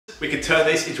we can turn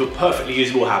this into a perfectly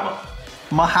usable hammer.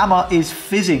 My hammer is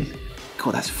fizzing.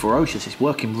 God, that's ferocious. It's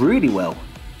working really well.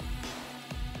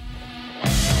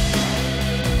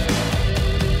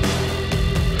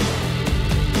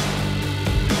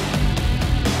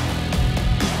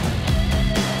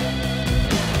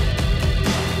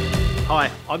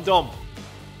 Hi, I'm Dom,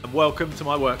 and welcome to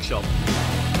my workshop.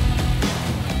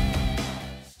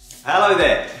 Hello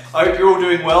there, I hope you're all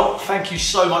doing well. Thank you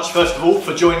so much, first of all,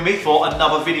 for joining me for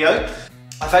another video.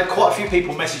 I've had quite a few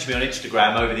people message me on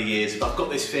Instagram over the years. I've got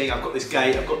this thing, I've got this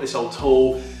gate, I've got this old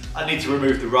tool, I need to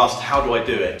remove the rust, how do I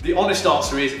do it? The honest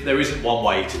answer is there isn't one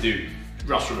way to do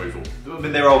rust removal. I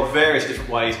mean, there are various different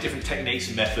ways, different techniques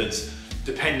and methods,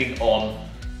 depending on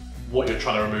what you're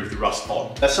trying to remove the rust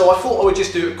on. So I thought I would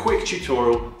just do a quick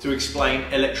tutorial to explain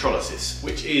electrolysis,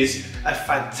 which is a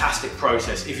fantastic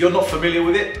process. If you're not familiar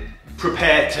with it,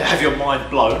 prepare to have your mind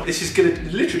blown. This is going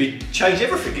to literally change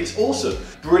everything. It's awesome.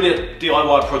 Brilliant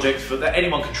DIY project that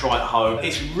anyone can try at home.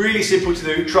 It's really simple to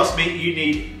do. Trust me, you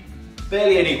need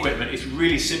barely any equipment. It's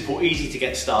really simple, easy to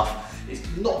get stuff. It's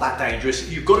not that dangerous.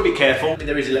 You've got to be careful. I mean,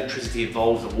 there is electricity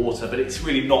involved and water, but it's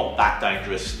really not that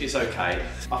dangerous. It's okay.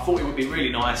 I thought it would be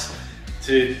really nice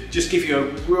to just give you a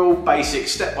real basic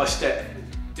step-by-step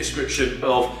description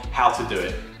of how to do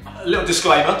it. A little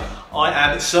disclaimer, I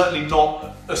am certainly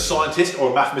not a scientist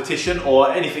or a mathematician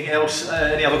or anything else,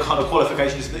 any other kind of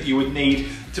qualifications that you would need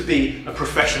to be a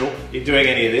professional in doing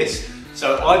any of this.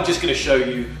 So I'm just going to show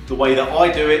you the way that I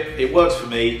do it. It works for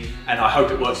me and I hope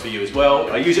it works for you as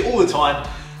well. I use it all the time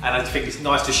and I think it's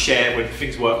nice to share when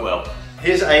things work well.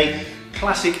 Here's a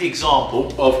classic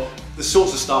example of the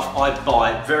sorts of stuff I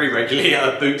buy very regularly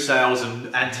at boot sales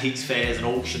and antiques fairs and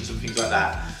auctions and things like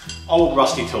that. Old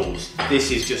rusty tools.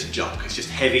 This is just junk. It's just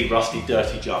heavy, rusty,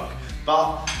 dirty junk.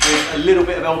 But with a little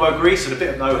bit of elbow grease and a bit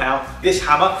of know-how, this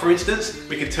hammer, for instance,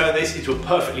 we can turn this into a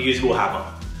perfectly usable hammer.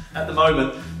 At the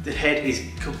moment, the head is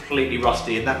completely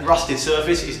rusty, and that rusted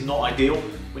surface is not ideal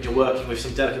when you're working with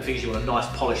some delicate things. You want a nice,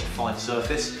 polished, fine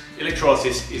surface.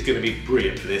 Electrolysis is going to be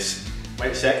brilliant for this.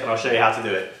 Wait a sec, and I'll show you how to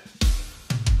do it.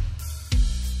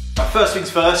 First things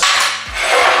first,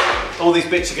 all these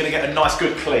bits are going to get a nice,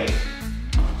 good clean.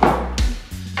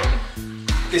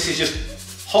 This is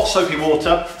just hot soapy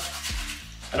water,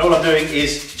 and all I'm doing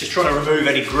is just trying to remove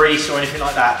any grease or anything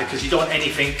like that, because you don't want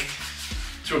anything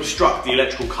to obstruct the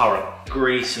electrical current.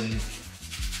 Grease and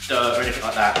dirt or anything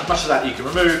like that. As much of that you can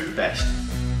remove, the best.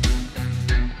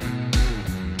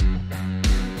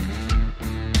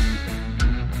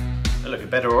 They're looking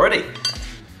better already.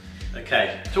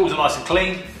 Okay, tools are nice and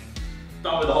clean.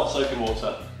 Done with the hot soapy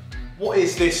water. What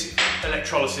is this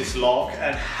electrolysis log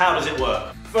and how does it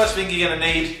work? First thing you're going to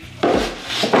need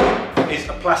is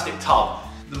a plastic tub.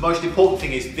 The most important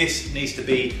thing is this needs to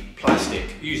be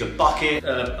plastic. Use a bucket,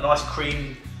 an ice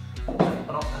cream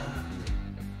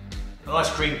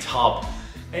tub,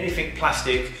 anything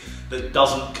plastic that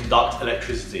doesn't conduct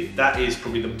electricity. That is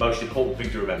probably the most important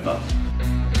thing to remember.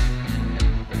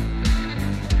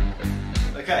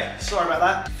 Okay, sorry about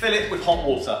that. Fill it with hot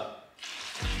water.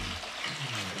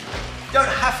 You don't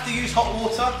have to use hot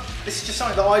water. This is just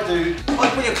something that I do.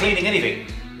 Like when you're cleaning anything,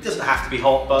 it doesn't have to be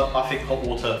hot, but I think hot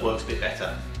water works a bit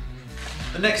better.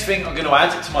 The next thing I'm going to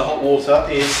add to my hot water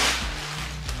is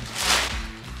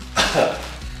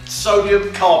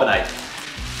sodium carbonate.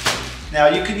 Now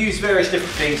you can use various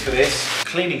different things for this.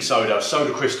 Cleaning soda,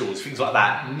 soda crystals, things like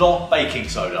that, not baking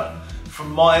soda.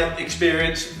 From my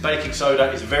experience, baking soda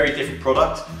is a very different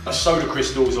product. Soda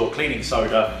crystals or cleaning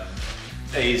soda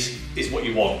is what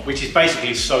you want, which is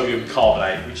basically sodium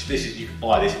carbonate, which you can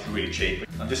buy this, it's really cheap.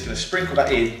 I'm just going to sprinkle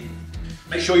that in.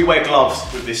 Make sure you wear gloves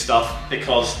with this stuff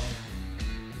because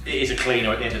it is a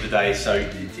cleaner at the end of the day, so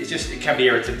it can be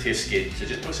irritant to your skin, so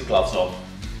just put some gloves on.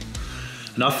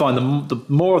 And I find the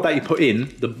more of that you put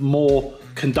in, the more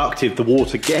conductive the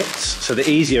water gets, so the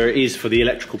easier it is for the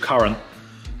electrical current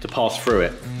to pass through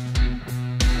it.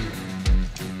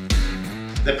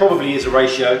 There probably is a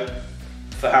ratio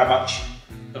for how much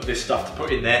of this stuff to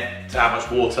put in there to how much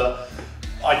water.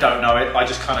 I don't know it, I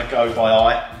just kind of go by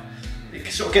eye. It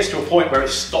sort of gets to a point where it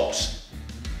stops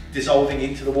dissolving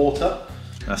into the water.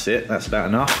 That's it, that's about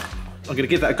enough. I'm going to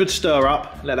give that a good stir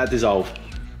up, let that dissolve.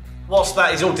 Whilst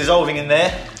that is all dissolving in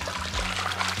there,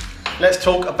 let's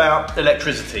talk about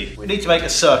electricity. We need to make a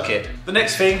circuit. The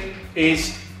next thing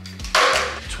is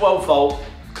 12 volt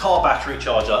car battery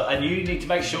charger, and you need to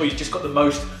make sure you've just got the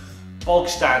most bog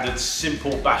standard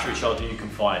simple battery charger you can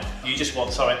find. You just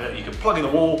want something that you can plug in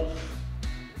the wall,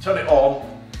 turn it on,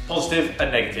 positive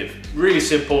and negative. Really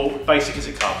simple, basic as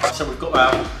it comes. So we've got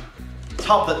our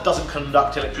tub that doesn't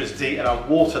conduct electricity and our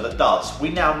water that does. We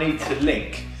now need to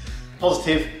link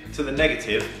positive to the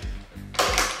negative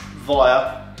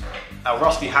via our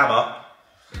rusty hammer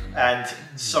and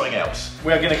something else.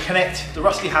 We're going to connect the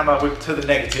rusty hammer to the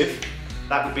negative.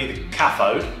 That would be the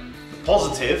cathode. The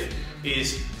positive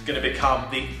is going to become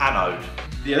the anode.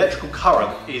 The electrical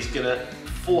current is going to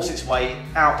force its way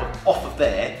off of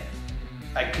there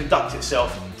and conduct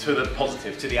itself to the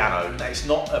positive, to the anode. Now, it's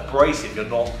not abrasive, you're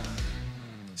not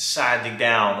sanding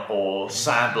down or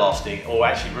sandblasting or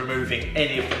actually removing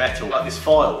any of the metal, like this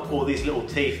file, all these little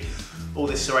teeth, all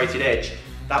this serrated edge.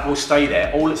 That will stay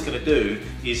there. All it's going to do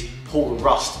is pull the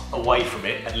rust away from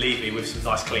it and leave me with some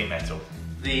nice clean metal.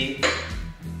 The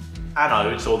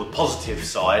anodes, or the positive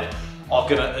side, are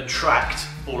going to attract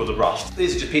all of the rust.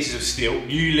 These are just pieces of steel.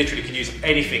 You literally can use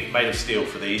anything made of steel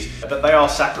for these, but they are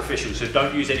sacrificial, so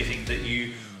don't use anything that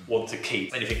you want to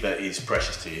keep, anything that is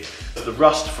precious to you. The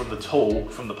rust from the tool,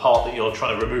 from the part that you're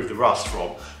trying to remove the rust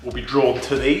from, will be drawn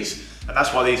to these, and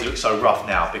that's why these look so rough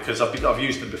now, because I've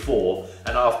used them before,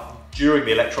 and during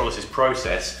the electrolysis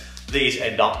process, these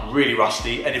end up really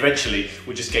rusty and eventually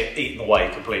will just get eaten away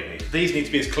completely. These need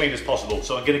to be as clean as possible,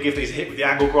 so I'm going to give these a hit with the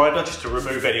angle grinder just to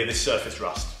remove any of this surface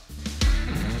rust.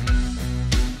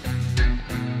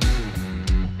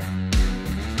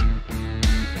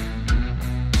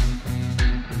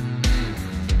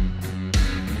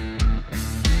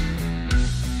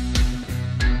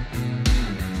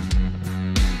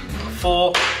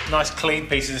 Four nice clean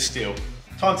pieces of steel.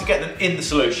 Time to get them in the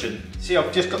solution. See,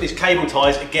 I've just got these cable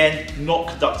ties, again, not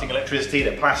conducting electricity,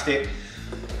 they're plastic.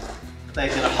 They're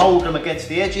going to hold them against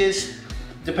the edges.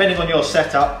 Depending on your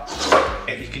setup,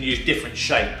 you can use different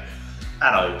shape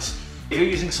anodes. If you're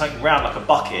using something round like a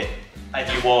bucket and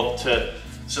you want to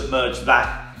submerge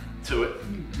that to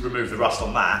remove the rust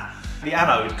on that, the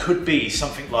anode could be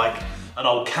something like an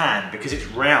old can, because it's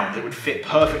round, it would fit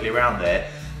perfectly around there.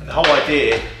 And the whole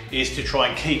idea is to try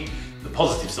and keep the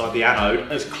positive side, the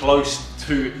anode, as close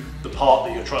to the part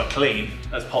that you're trying to clean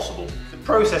as possible. The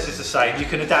process is the same. You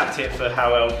can adapt it for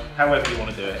however you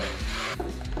want to do it.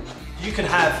 You can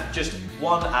have just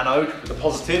one anode with a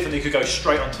positive and you could go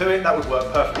straight onto it. That would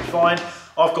work perfectly fine.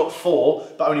 I've got four,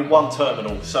 but only one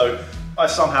terminal, so I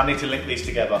somehow need to link these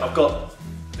together. I've got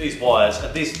these wires,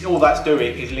 and all that's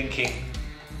doing is linking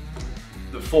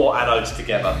the four anodes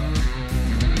together.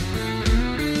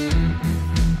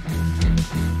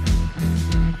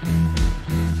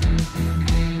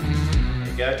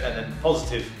 And then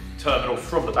positive terminal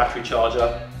from the battery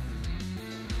charger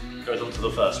goes onto the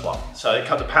first one. So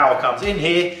the power comes in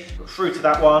here, through to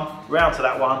that one, round to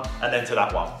that one, and then to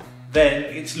that one. Then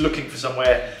it's looking for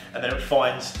somewhere, and then it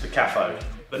finds the cathode.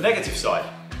 The negative side.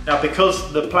 Now,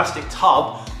 because the plastic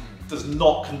tub does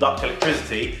not conduct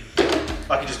electricity,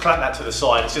 I can just clamp that to the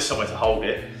side. It's just somewhere to hold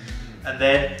it. And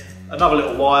then another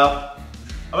little wire.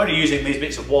 I'm only using these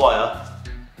bits of wire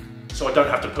so I don't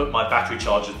have to put my battery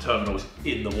charger terminals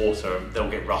in the water and they'll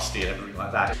get rusty and everything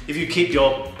like that. If you keep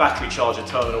your battery charger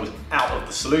terminals out of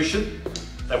the solution,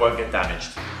 they won't get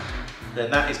damaged.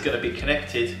 Then that is going to be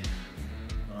connected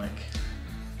like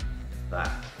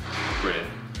that. Brilliant.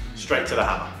 Straight to the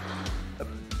hammer.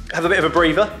 Have a bit of a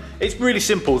breather. It's really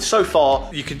simple. So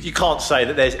far, you can't say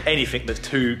that there's anything that's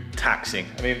too taxing.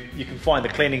 I mean, you can find the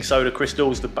cleaning soda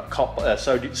crystals,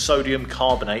 the sodium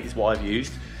carbonate is what I've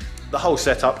used. The whole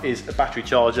setup is a battery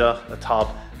charger, a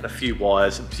tub, and a few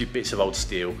wires and a few bits of old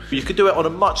steel. You could do it on a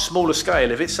much smaller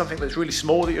scale. If it's something that's really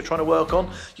small that you're trying to work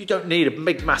on, you don't need a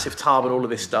big massive tub and all of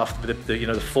this stuff with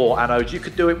the four anodes. You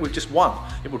could do it with just one.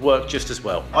 It would work just as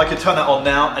well. I could turn that on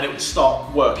now and it would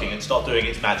start working and start doing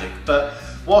its magic. But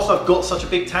whilst I've got such a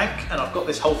big tank and I've got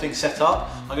this whole thing set up,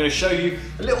 I'm going to show you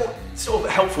a little sort of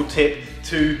helpful tip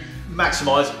to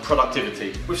maximize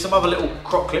productivity. With some other little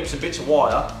crock clips and bits of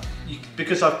wire,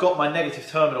 because I've got my negative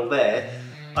terminal there,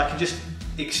 I can just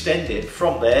extend it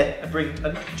from there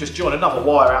and just join another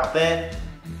wire out there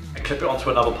and clip it onto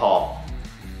another part.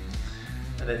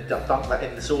 And then dump that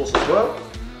in the source as well.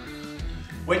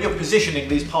 When you're positioning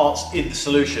these parts in the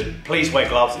solution, please wear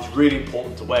gloves. It's really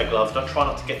important to wear gloves. Don't try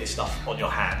not to get this stuff on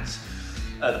your hands.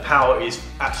 The power is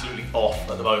absolutely off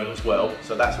at the moment as well,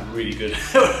 so that's a really good,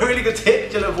 really good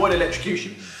tip to avoid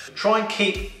electrocution. Try and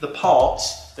keep the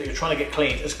parts that you're trying to get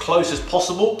cleaned as close as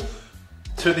possible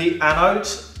to the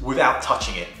anodes without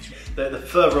touching it. The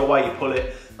further away you pull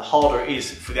it, the harder it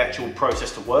is for the actual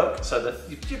process to work, so that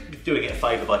you're doing it a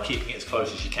favour by keeping it as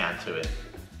close as you can to it.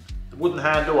 The wooden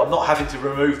handle, I'm not having to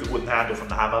remove the wooden handle from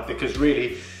the hammer because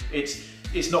really it's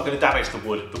not going to damage the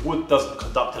wood. The wood doesn't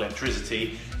conduct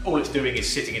electricity. All it's doing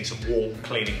is sitting in some warm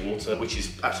cleaning water, which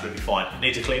is absolutely fine. It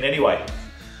needs to clean anyway.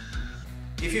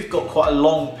 If you've got quite a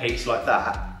long piece like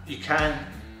that, you can,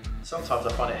 sometimes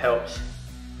I find it helps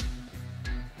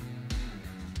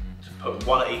put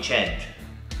one at each end.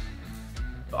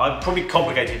 But I'm probably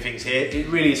complicating things here. It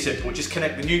really is simple. Just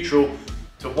connect the neutral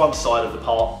to one side of the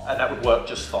part and that would work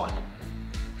just fine.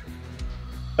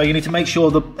 So you need to make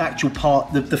sure the actual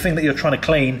part, the thing that you're trying to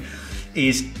clean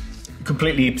is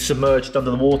completely submerged under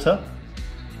the water,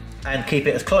 and keep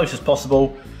it as close as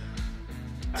possible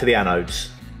to the anodes.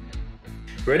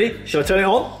 Ready? Shall I turn it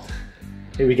on?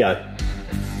 Here we go.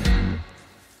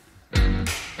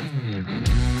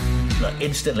 Look,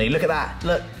 instantly, look at that,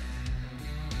 look.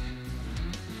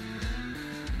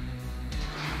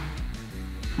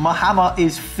 My hammer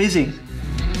is fizzing.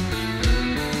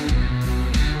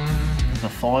 The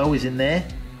file is in there,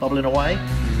 bubbling away.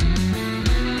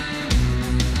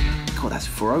 God, that's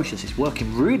ferocious, it's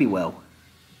working really well.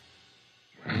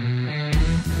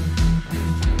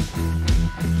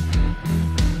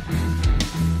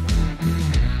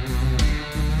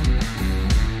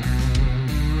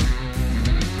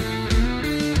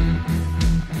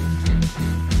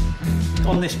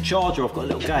 On this charger, I've got a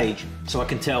little gauge, so I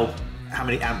can tell how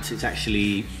many amps it's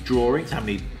actually drawing, how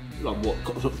many, like what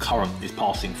sort of current is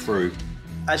passing through.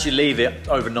 As you leave it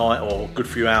overnight or a good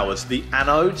few hours, the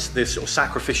anodes, this sort of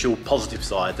sacrificial positive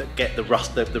side that get the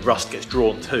rust gets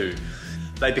drawn to,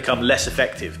 they become less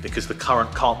effective because the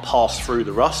current can't pass through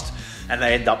the rust, and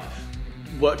they end up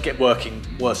working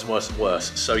worse and worse and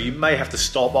worse. So you may have to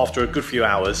stop after a good few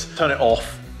hours, turn it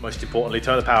off, most importantly,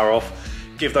 turn the power off,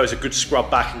 give those a good scrub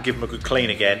back and give them a good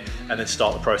clean again, and then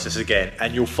start the process again.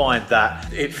 And you'll find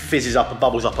that it fizzes up and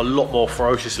bubbles up a lot more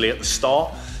ferociously at the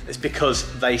start. It's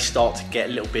because they start to get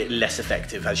a little bit less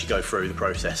effective as you go through the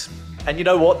process. And you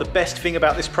know what? The best thing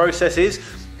about this process is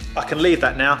I can leave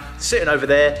that now, sitting over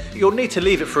there. You'll need to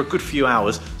leave it for a good few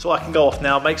hours, so I can go off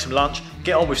now, make some lunch,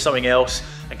 get on with something else,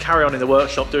 and carry on in the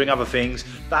workshop doing other things.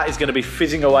 That is going to be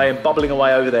fizzing away and bubbling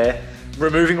away over there,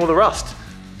 removing all the rust.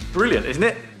 Brilliant, isn't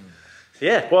it?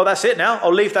 Yeah, well, that's it now.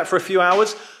 I'll leave that for a few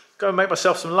hours, go and make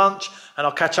myself some lunch, and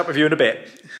I'll catch up with you in a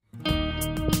bit.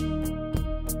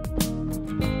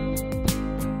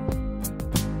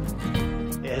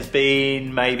 It has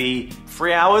been maybe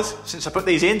 3 hours since I put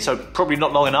these in, so probably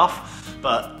not long enough,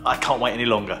 but I can't wait any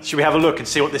longer. Should we have a look and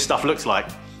see what this stuff looks like?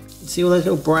 See all those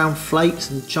little brown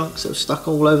flakes and chunks that are stuck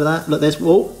all over that? Look,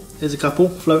 there's a couple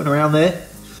floating around there.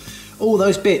 All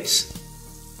those bits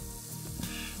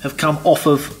have come off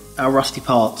of our rusty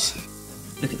parts.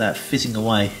 Look at that fizzing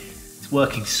away. It's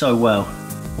working so well.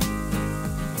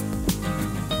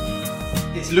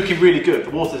 It's looking really good. The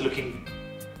water's looking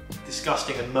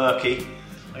disgusting and murky.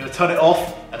 I'm going to turn it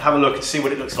off and have a look and see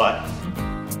what it looks like.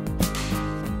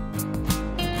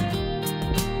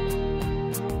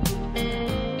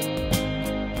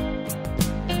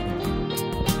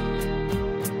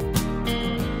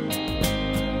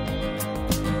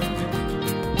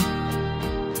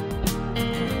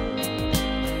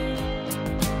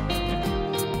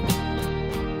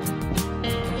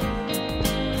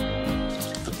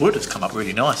 Wood has come up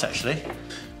really nice actually.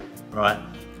 Right.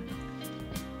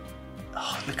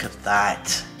 Oh, look at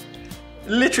that.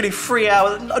 Literally 3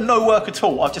 hours, no work at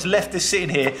all. I've just left this sitting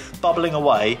here, bubbling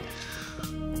away.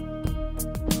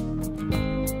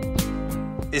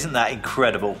 Isn't that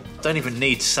incredible? Don't even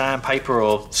need sandpaper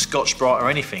or Scotch-Brite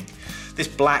or anything. This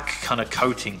black kind of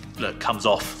coating, look, comes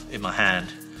off in my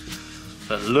hand.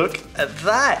 But look at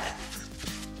that.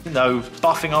 No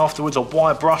buffing afterwards or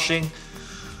wire brushing.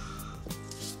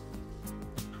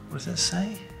 What does it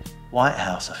say? White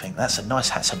House, I think. That's a nice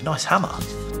hammer.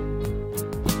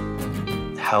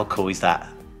 How cool is that?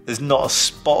 There's not a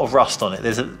spot of rust on it.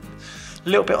 There's a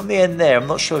little bit on the end there. I'm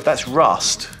not sure if that's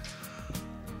rust.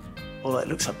 Or it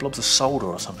looks like blobs of solder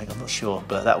or something. I'm not sure,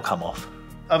 but that'll come off.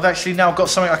 I've actually now got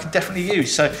something I can definitely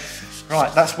use. So,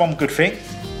 right, that's one good thing.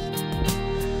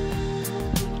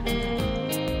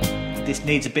 This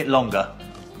needs a bit longer.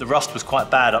 The rust was quite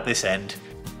bad up this end.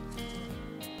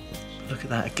 Look at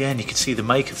that again, you can see the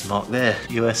maker's mark there,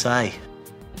 USA.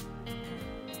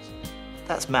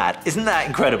 That's mad, isn't that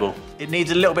incredible? It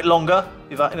needs a little bit longer,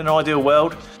 in an ideal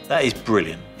world. That is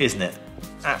brilliant, isn't it?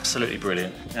 Absolutely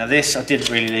brilliant. Now this, I didn't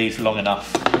really leave long enough.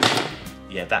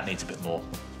 Yeah, that needs a bit more.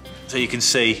 So you can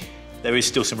see, there is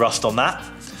still some rust on that.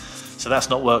 So that's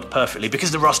not worked perfectly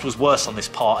because the rust was worse on this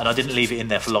part and I didn't leave it in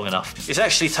there for long enough. It's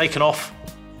actually taken off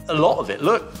a lot of it,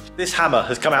 look. This hammer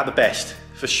has come out the best.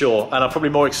 For sure, and I'm probably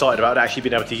more excited about actually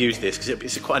being able to use this because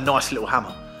it's quite a nice little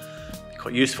hammer.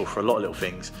 Quite useful for a lot of little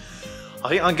things. I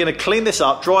think I'm going to clean this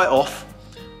up, dry it off,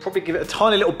 probably give it a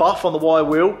tiny little buff on the wire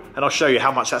wheel, and I'll show you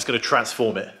how much that's going to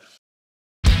transform it.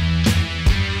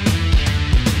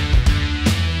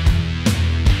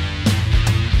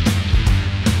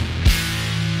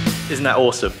 Isn't that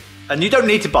awesome? And you don't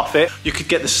need to buff it. You could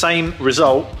get the same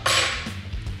result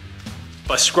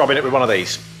by scrubbing it with one of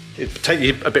these. It'd take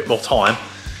you a bit more time,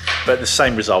 but the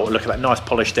same result. Look at that nice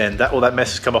polished end. All that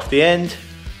mess has come off the end.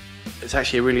 It's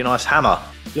actually a really nice hammer.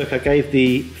 Look, I gave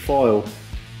the file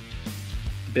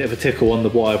a bit of a tickle on the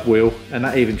wire wheel, and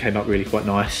that even came up really quite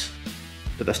nice.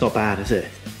 But that's not bad, is it?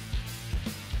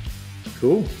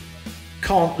 Cool.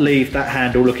 Can't leave that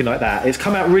handle looking like that. It's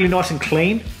come out really nice and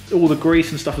clean. All the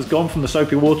grease and stuff has gone from the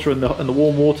soapy water and the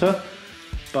warm water.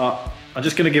 But I'm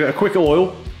just gonna give it a quick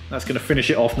oil. That's gonna finish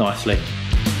it off nicely.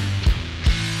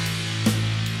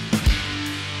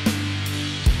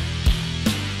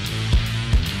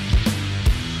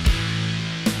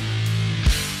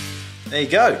 There you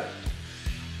go.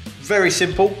 Very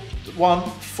simple, one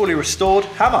fully restored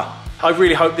hammer. I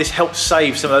really hope this helps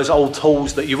save some of those old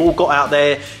tools that you've all got out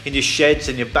there in your sheds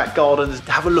and your back gardens.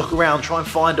 Have a look around, try and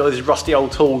find all those rusty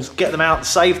old tools, get them out and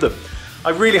save them. I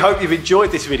really hope you've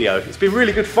enjoyed this video. It's been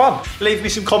really good fun. Leave me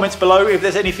some comments below if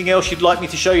there's anything else you'd like me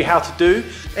to show you how to do.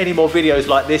 Any more videos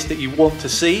like this that you want to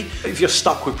see. If you're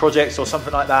stuck with projects or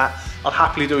something like that, I'll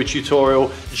happily do a tutorial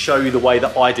and show you the way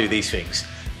that I do these things.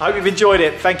 I hope you've enjoyed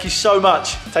it. Thank you so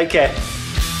much. Take care.